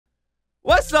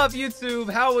What's up,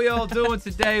 YouTube? How are we all doing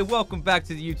today? Welcome back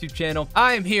to the YouTube channel.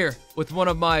 I am here with one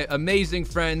of my amazing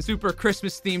friends, super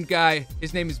Christmas-themed guy.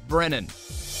 His name is Brennan.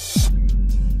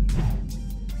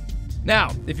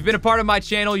 Now, if you've been a part of my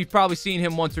channel, you've probably seen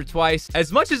him once or twice.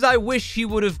 As much as I wish he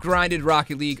would have grinded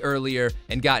Rocket League earlier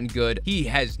and gotten good, he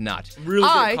has not. Really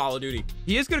good at Call of Duty.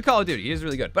 He is good at Call of Duty. He is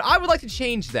really good. But I would like to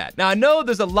change that. Now, I know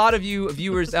there's a lot of you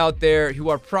viewers out there who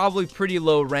are probably pretty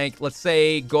low ranked, let's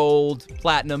say gold,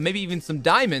 platinum, maybe even some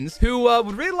diamonds, who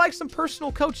would really like some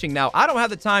personal coaching. Now, I don't have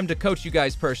the time to coach you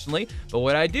guys personally, but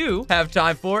what I do have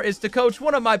time for is to coach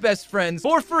one of my best friends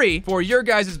for free for your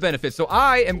guys' benefit. So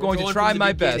I am going to try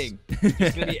my best.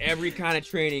 There's gonna be every kind of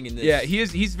training in this. Yeah,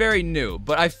 he's very new,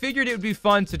 but I figured it would be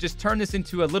fun to just turn this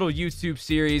into a little YouTube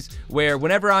series where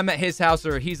whenever I'm at his house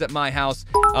or he's at my house,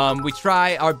 we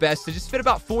try our best to just fit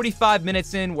about 45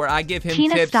 minutes in where I give him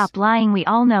Tina, tips. stop lying. We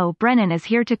all know Brennan is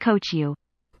here to coach you.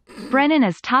 Brennan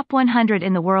is top 100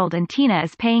 in the world and Tina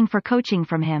is paying for coaching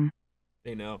from him.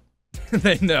 They know.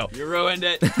 They know. You ruined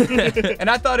it. And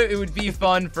I thought it would be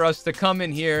fun for us to come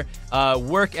in here,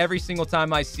 work every single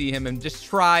time I see him, and just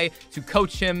try to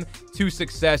coach him to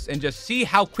success and just see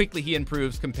how quickly he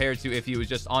improves compared to if he was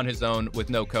just on his own with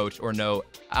no coach or no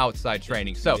outside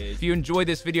training. So if you enjoyed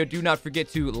this video, do not forget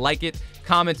to like it,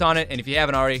 comment on it, and if you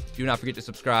haven't already, do not forget to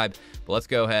subscribe. But let's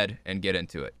go ahead and get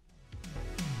into it.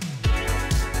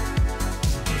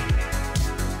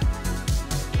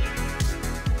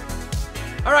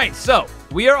 All right, so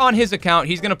we are on his account.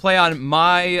 He's going to play on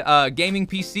my gaming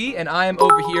PC, and I am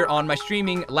over here on my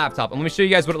streaming laptop. And let me show you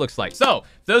guys what it looks like. So,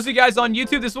 for those of you guys on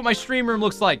YouTube, this is what my stream room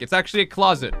looks like. It's actually a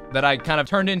closet that I kind of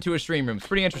turned into a stream room. It's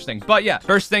pretty interesting. But yeah,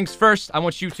 first things first, I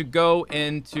want you to go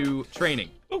into training.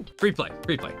 Oh, free play,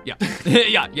 yeah.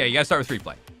 yeah, you got to start with free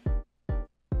play.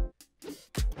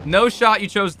 No shot, you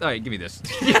chose... All right, give me this.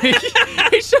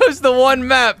 He chose the one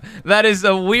map that is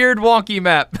a weird, wonky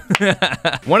map.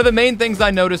 One of the main things I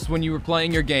noticed when you were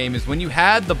playing your game is when you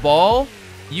had the ball,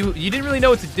 you didn't really know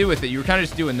what to do with it. You were kind of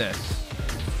just doing this.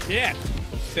 Yeah,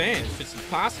 I'm saying, it's just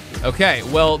impossible. Okay,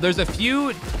 well, there's a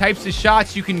few types of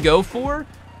shots you can go for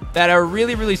that are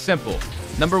really, really simple.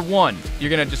 Number one,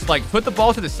 you're going to just, like, put the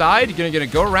ball to the side. You're going to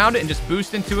go around it and just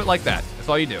boost into it like that. That's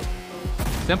all you do.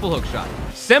 Simple hook shot.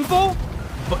 Simple,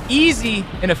 but easy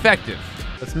and effective.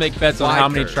 Let's make bets on how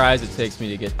many tries it takes me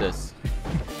to get this.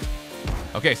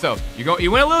 Okay, so you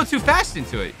went a little too fast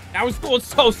into it. I was going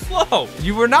so slow.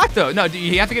 You were not though. No,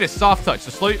 you have to get a soft touch.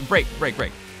 So slow, break.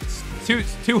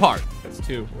 It's too hard. That's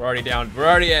two. We're already down. We're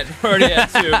already at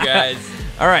two, guys.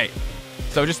 All right.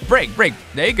 So just break.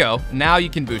 There you go. Now you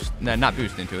can boost. No, not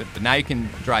boost into it, but now you can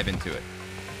drive into it.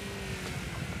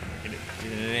 Get it at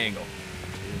an angle.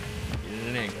 Get it at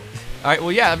an angle. All right.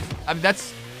 Well, yeah. I mean,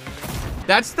 that's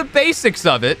the basics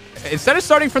of it. Instead of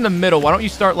starting from the middle, why don't you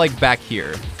start like back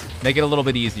here? Make it a little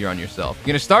bit easier on yourself. You're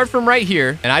gonna start from right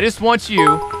here, and I just want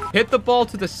you hit the ball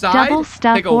to the side, Double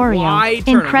stuff take a Oreo. wide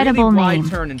turn, Incredible a really name.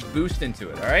 wide turn, and boost into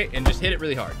it. All right, and just hit it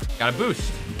really hard. Gotta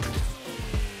boost.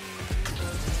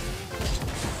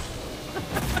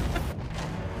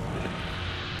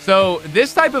 So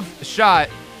this type of shot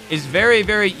is very,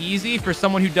 very easy for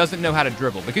someone who doesn't know how to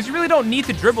dribble, because you really don't need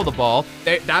to dribble the ball.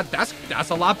 That's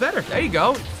a lot better. There you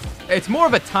go. It's more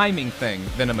of a timing thing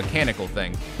than a mechanical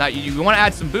thing. Now, you want to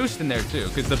add some boost in there, too,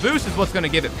 because the boost is what's going to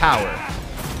give it power.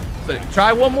 So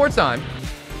try one more time.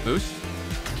 Boost.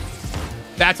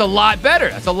 That's a lot better.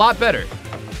 That's a lot better.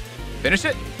 Finish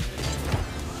it.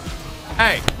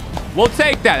 Hey, we'll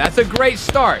take that. That's a great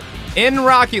start. In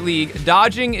Rocket League,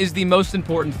 dodging is the most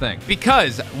important thing,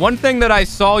 because one thing that I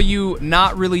saw you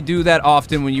not really do that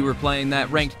often when you were playing that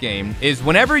ranked game is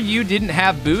whenever you didn't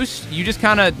have boost, you just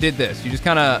kind of did this. You just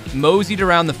kind of moseyed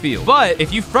around the field. But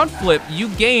if you front flip, you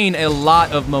gain a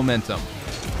lot of momentum.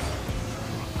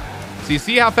 So you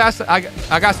see how fast I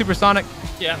got supersonic?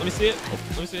 Yeah, let me see it.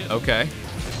 Let me see it. Okay.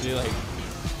 Do like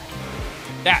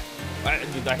that.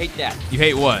 I hate that. You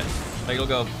hate what? Like it'll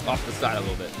go off the side a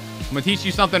little bit. I'm gonna teach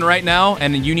you something right now,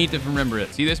 and you need to remember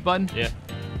it. See this button? Yeah.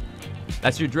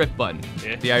 That's your drift button.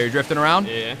 Yeah. See how you're drifting around?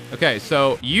 Yeah. Okay,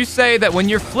 so you say that when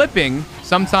you're flipping,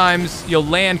 sometimes you'll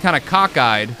land kind of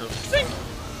cockeyed.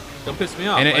 Don't piss me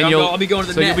off. And, like, and I'll be going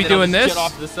to the net. So you'll be doing this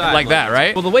off to the side, like that,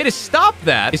 right? Well, the way to stop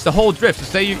that is to hold drift. So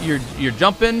say you're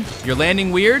jumping, you're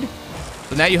landing weird.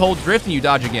 So now you hold drift and you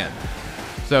dodge again.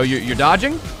 So you're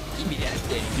dodging. Give me that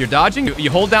thing. You're dodging.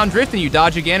 You hold down drift and you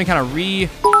dodge again and kind of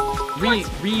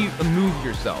remove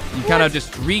yourself. You kind of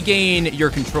just regain your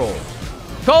control.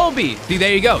 Colby, see,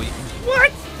 there you go.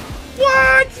 What?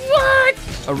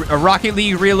 A Rocket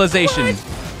League realization.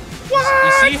 What?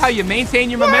 You see how you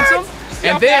maintain your momentum?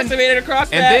 how fast I made it across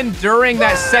that. And then during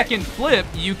that second flip,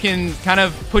 you can kind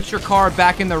of put your car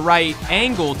back in the right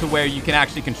angle to where you can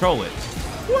actually control it.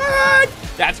 What?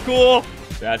 That's cool.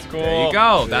 That's cool. There you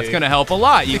go. That's going to help a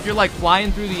lot. If you're like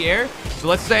flying through the air, so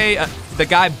let's say the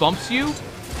guy bumps you,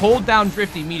 hold down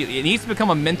drift immediately. It needs to become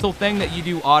a mental thing that you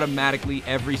do automatically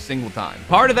every single time.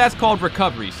 Part of that's called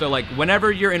recovery. So like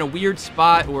whenever you're in a weird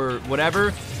spot or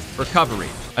whatever, recovery.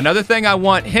 Another thing I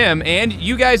want him and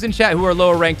you guys in chat who are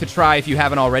lower ranked to try if you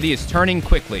haven't already is turning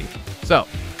quickly. So,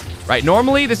 right,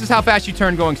 normally this is how fast you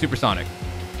turn going supersonic.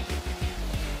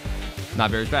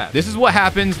 Not very fast. This is what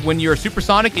happens when you're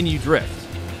supersonic and you drift.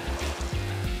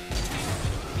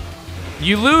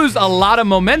 You lose a lot of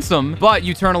momentum, but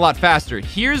you turn a lot faster.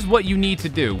 Here's what you need to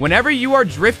do. Whenever you are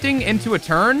drifting into a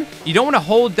turn, you don't want to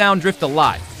hold down drift a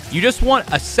lot. You just want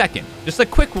a second, just a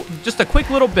quick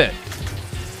little bit.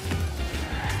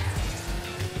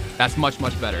 That's much,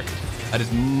 much better. That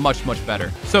is much, much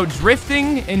better. So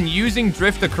drifting and using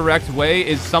drift the correct way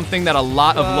is something that a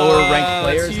lot of lower ranked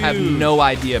players have no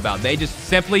idea about. They just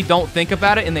simply don't think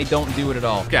about it and they don't do it at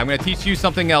all. Okay, I'm going to teach you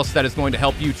something else that is going to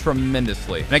help you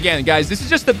tremendously. And again, guys, this is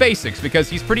just the basics because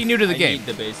he's pretty new to the game. I need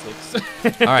the basics.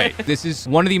 All right, this is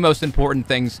one of the most important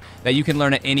things that you can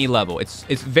learn at any level. It's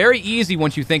very easy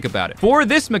once you think about it. For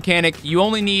this mechanic, you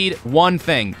only need one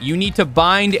thing. You need to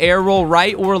bind air roll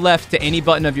right or left to any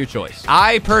button of your choice.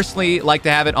 I personally like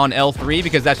to have it on L3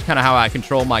 because that's kind of how I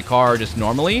control my car just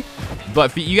normally.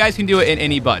 But you guys can do it in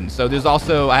any button. So there's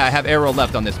also, I have air roll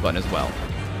left on this button as well.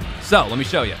 So let me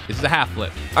show you. This is a half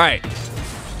flip. All right.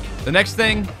 The next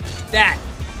thing.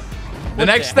 The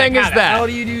next thing is that. How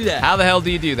do you do that? How the hell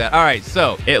do you do that? All right,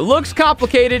 so it looks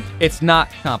complicated. It's not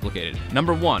complicated.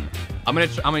 Number one,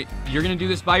 you're gonna do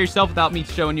this by yourself without me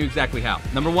showing you exactly how.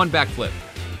 Number one, backflip.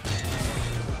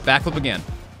 Backflip again.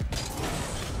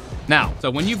 Now,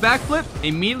 so when you backflip,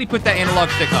 immediately put that analog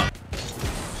stick up.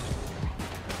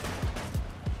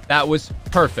 That was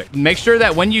perfect. Make sure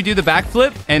that when you do the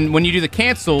backflip and when you do the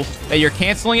cancel, that you're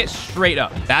canceling it straight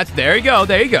up. There you go.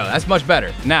 There you go. That's much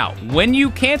better. Now, when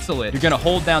you cancel it, you're going to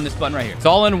hold down this button right here. It's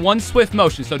all in one swift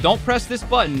motion. So don't press this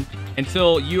button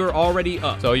until you're already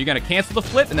up. So you're going to cancel the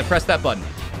flip and then press that button.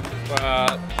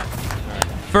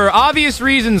 For obvious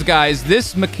reasons, guys,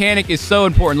 this mechanic is so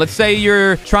important. Let's say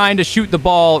you're trying to shoot the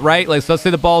ball, right? Let's say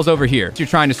the ball's over here. You're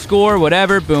trying to score,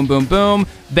 whatever. Boom, boom, boom.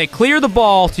 They clear the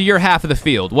ball to your half of the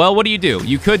field. Well, what do?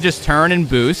 You could just turn and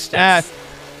boost.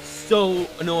 So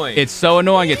annoying. It's so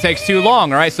annoying. It takes too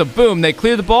long, all right? So, boom, they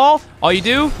clear the ball. All you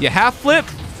do, you half flip,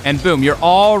 and boom, you're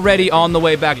already on the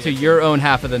way back to your own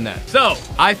half of the net. So,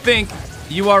 I think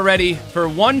you are ready for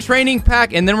one training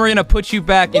pack, and then we're going to put you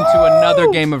back into another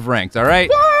game of ranked, all right?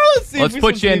 Let's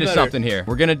put you into something here.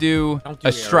 We're going to do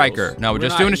a striker. No, we're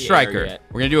just doing a striker.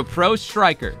 We're going to do a pro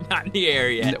striker. Not in the air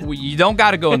yet. You don't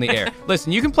got to go in the air.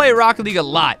 Listen, you can play Rocket League a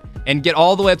lot and get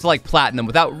all the way up to like platinum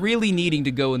without really needing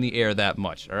to go in the air that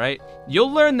much, all right?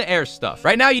 You'll learn the air stuff.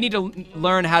 Right now, you need to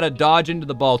learn how to dodge into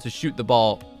the ball to shoot the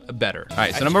ball better. All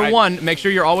right, so number one, make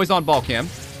sure you're always on ball cam.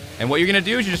 And what you're going to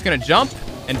do is you're just going to jump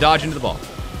and dodge into the ball.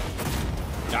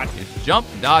 Just jump,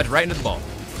 dodge right into the ball.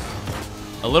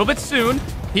 A little bit soon.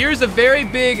 Here's a very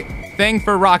big thing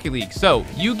for Rocket League. So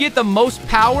you get the most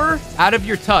power out of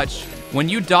your touch when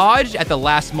you dodge at the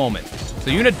last moment. So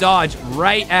you're gonna dodge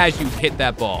right as you hit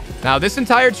that ball. Now this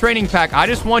entire training pack, I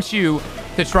just want you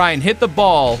to try and hit the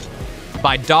ball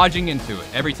by dodging into it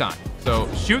every time.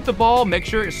 So shoot the ball, make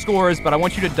sure it scores, but I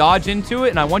want you to dodge into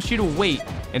it and I want you to wait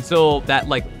until that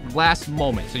like last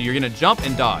moment. So you're gonna jump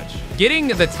and dodge. Getting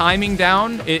the timing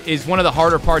down is one of the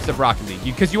harder parts of Rocket League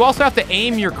because you also have to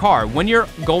aim your car. When you're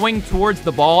going towards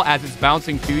the ball as it's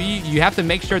bouncing to you, you have to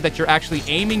make sure that you're actually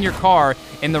aiming your car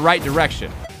in the right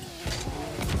direction.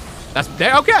 That's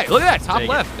there. Okay, look at that. Top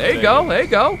left. There you go. There you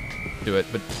go. Do it,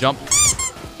 but jump.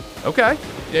 Okay.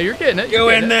 Yeah, you're getting it. Go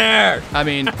in there. I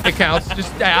mean, it counts.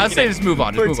 Just, I'll say just move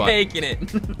on. Just move on. We're taking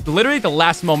it. Literally the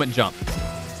last moment jump.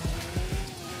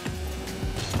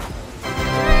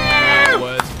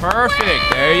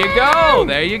 Perfect. There you go.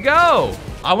 There you go.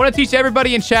 I want to teach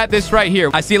everybody in chat this right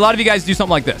here. I see a lot of you guys do something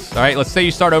like this. All right, let's say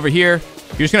you start over here.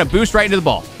 You're just going to boost right into the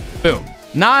ball. Boom.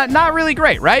 Not really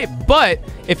great, right? But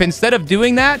if instead of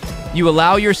doing that, you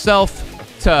allow yourself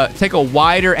to take a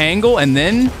wider angle and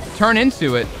then turn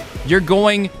into it, you're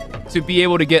going to be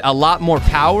able to get a lot more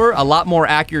power, a lot more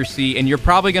accuracy, and you're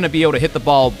probably going to be able to hit the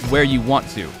ball where you want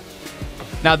to.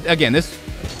 Now, again,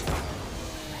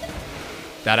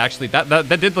 that actually,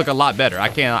 that did look a lot better. I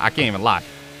can't even lie.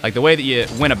 Like the way that you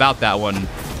went about that one.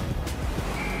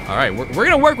 All right, we're going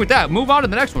to work with that. Move on to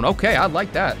the next one. Okay, I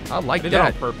like that. I like that.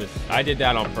 I did that on purpose. I did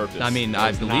that on purpose. I mean,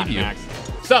 I believe you.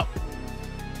 So,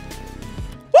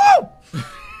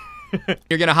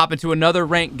 You're going to hop into another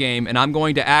ranked game, and I'm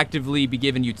going to actively be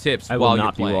giving you tips while you're playing. I will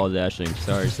not be wall dashing.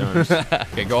 Sorry, Stars.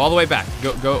 Okay, go all the way back.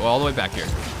 Go all the way back here.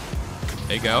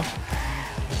 There you go.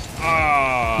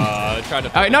 I tried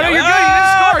to. All right, no, you're good. You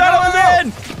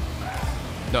didn't score.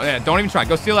 No, yeah, don't even try.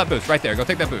 Go steal that boost right there. Go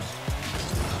take that boost.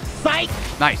 Psych!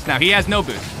 Nice. Now he has no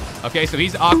boost. Okay, so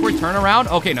he's awkward. Turn around.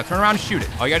 Okay, now turn around and shoot it.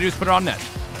 All you gotta do is put it on net.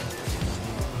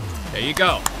 There you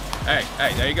go. Hey,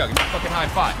 there you go. Give me a fucking high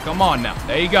five. Come on now.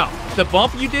 There you go. The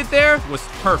bump you did there was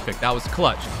perfect. That was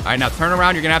clutch. All right, now turn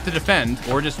around. You're gonna have to defend,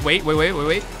 or just wait.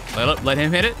 Let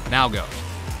him hit it. Now go.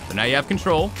 So now you have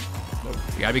control.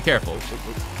 You gotta be careful.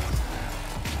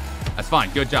 That's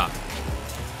fine. Good job.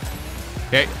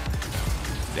 Okay.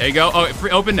 There you go. Oh,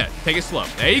 free open net. Take it slow.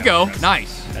 There you go.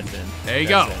 Nice. That's in. There you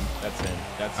go. That's in.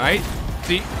 All right.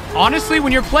 See, honestly,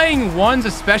 when you're playing ones,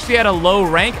 especially at a low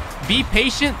rank, be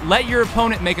patient. Let your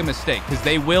opponent make a mistake, because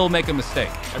they will make a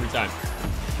mistake. Every time.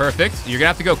 Perfect. You're going to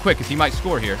have to go quick, because he might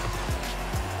score here.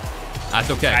 That's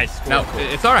okay. Nice. Now,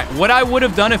 it's all right. What I would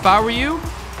have done if I were you,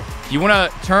 you want to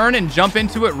turn and jump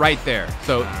into it right there.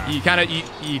 So you kind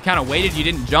of waited. You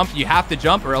didn't jump. You have to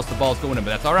jump, or else the ball's going in, but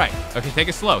that's all right. Okay, take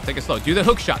it slow. Take it slow. Do the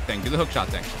hook shot thing.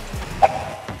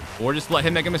 Or just let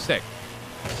him make a mistake.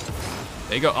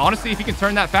 There you go. Honestly, if you can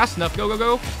turn that fast enough, go.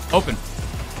 Open.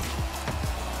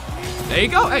 There you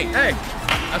go. Hey.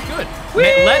 That's good.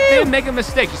 Let him make a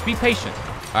mistake. Just be patient.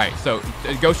 All right, so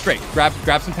go straight. Grab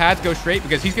some pads, go straight,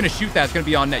 because he's going to shoot that. It's going to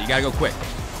be on net. You got to go quick.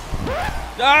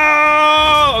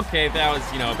 Oh, okay. That was,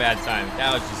 a bad time.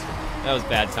 That was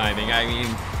bad timing. I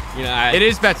mean, it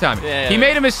is bad timing. Yeah. He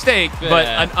made a mistake,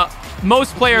 but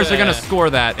most players are going to score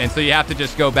that, and so you have to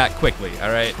just go back quickly,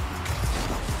 all right?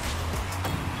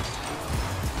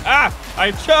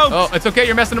 I choked. Oh, it's okay.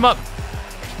 You're messing him up.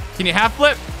 Can you half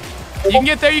flip? You can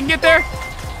get there.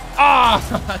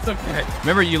 That's okay.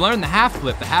 Remember, you learned the half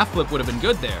flip. The half flip would have been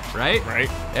good there, right? Right.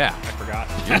 Yeah. I forgot.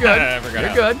 You're good.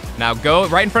 You're good. Now go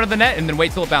right in front of the net and then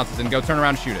wait till it bounces and go turn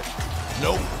around and shoot it.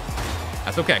 Nope.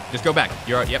 That's okay. Just go back.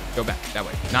 Yep, go back. That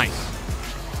way. Nice.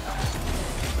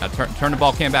 Now turn the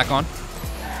ball cam back on.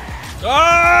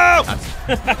 Oh!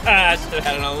 I should have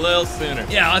had it on a little sooner.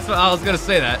 Yeah, that's what I was going to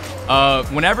say that.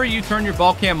 Whenever you turn your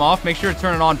ball cam off, make sure to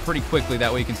turn it on pretty quickly.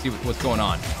 That way you can see what's going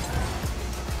on.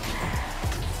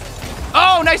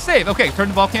 Oh, nice save. Okay, turn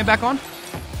the ball cam back on.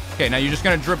 Okay, now you're just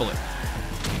going to dribble it.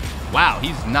 Wow,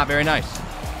 he's not very nice.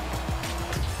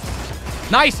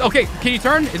 Nice. Okay, can you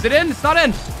turn? Is it in? It's not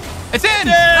in. It's in.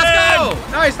 Let's go.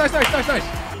 Nice.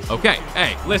 Okay,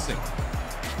 hey, listen.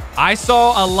 I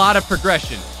saw a lot of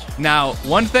progression. Now,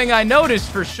 one thing I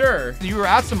noticed for sure, you were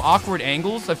at some awkward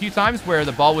angles a few times where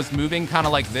the ball was moving kind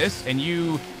of like this, and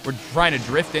you were trying to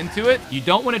drift into it. You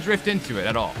don't want to drift into it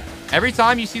at all. Every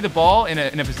time you see the ball in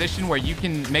a position where you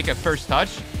can make a first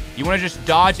touch, you want to just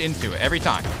dodge into it every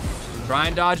time. Try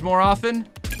and dodge more often.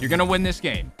 You're going to win this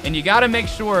game. And you got to make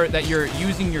sure that you're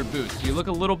using your boost. You look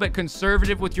a little bit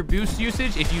conservative with your boost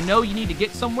usage. If you know you need to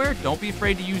get somewhere, don't be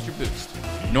afraid to use your boost.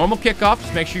 Normal kickoff,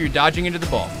 just make sure you're dodging into the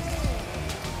ball.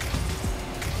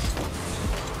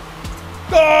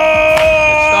 Go!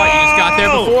 You just got there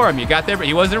before him. You got there, but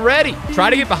he wasn't ready. Try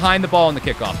to get behind the ball in the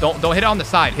kickoff. Don't hit it on the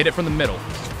side. Hit it from the middle.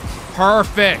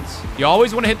 Perfect. You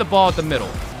always want to hit the ball at the middle.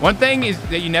 One thing is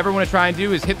that you never want to try and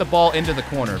do is hit the ball into the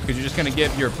corner, because you're just going to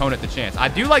give your opponent the chance. I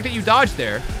do like that you dodged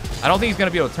there. I don't think he's going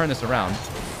to be able to turn this around.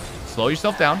 Slow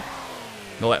yourself down.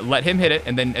 Let him hit it,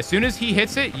 and then as soon as he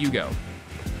hits it, you go.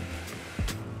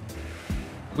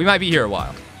 We might be here a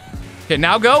while. Okay,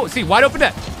 now go. See, wide open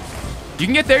net. You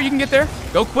can get there.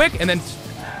 Go quick, and then...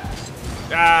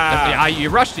 you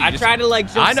rushed it. I tried to,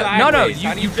 like, jump sideways.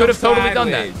 No, you could have totally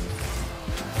done that.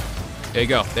 There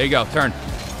you go. Turn.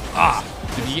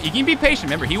 You can be patient.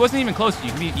 Remember, he wasn't even close to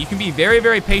you. You can be very,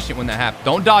 very patient when that happens.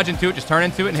 Don't dodge into it. Just turn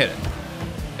into it and hit it.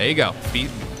 There you go.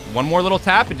 One more little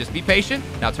tap and just be patient.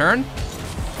 Now turn.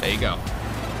 There you go.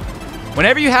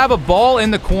 Whenever you have a ball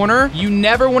in the corner, you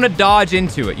never want to dodge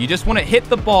into it. You just want to hit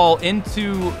the ball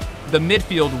into the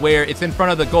midfield where it's in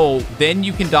front of the goal. Then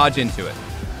you can dodge into it.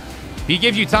 If he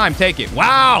gives you time, take it.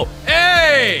 Wow.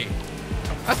 Hey!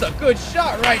 That's a good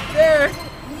shot right there.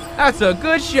 That's a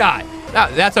good shot.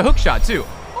 That's a hook shot, too.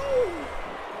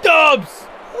 Dubs!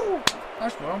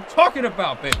 That's what I'm talking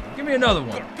about, baby. Give me another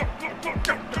one.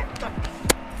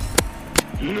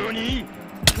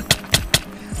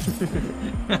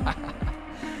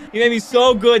 He made me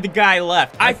so good the guy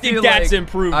left. I think that's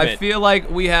improvement. I feel like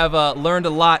we have learned a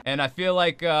lot, and I feel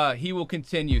like he will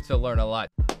continue to learn a lot.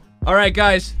 All right,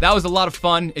 guys, that was a lot of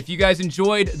fun. If you guys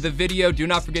enjoyed the video, do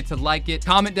not forget to like it.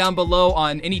 Comment down below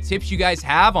on any tips you guys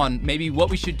have on maybe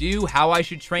what we should do, how I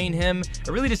should train him,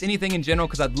 or really just anything in general,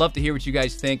 because I'd love to hear what you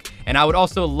guys think. And I would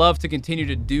also love to continue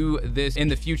to do this in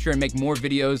the future and make more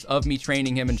videos of me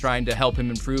training him and trying to help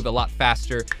him improve a lot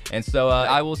faster. And so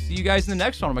I will see you guys in the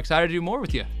next one. I'm excited to do more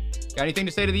with you. Got anything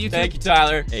to say to the YouTube? Thank you,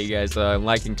 Tyler. Hey, guys,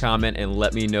 like and comment and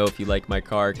let me know if you like my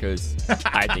car, because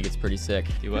I think it's pretty sick.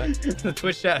 Do what? The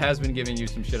Twitch chat has been giving you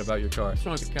some shit about your car. What's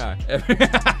wrong with the car?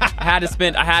 I had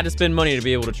to spend money to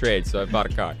be able to trade, so I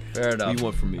bought a car. Fair enough. What do you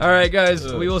want from me? All right, guys,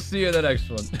 we will see you in the next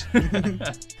one.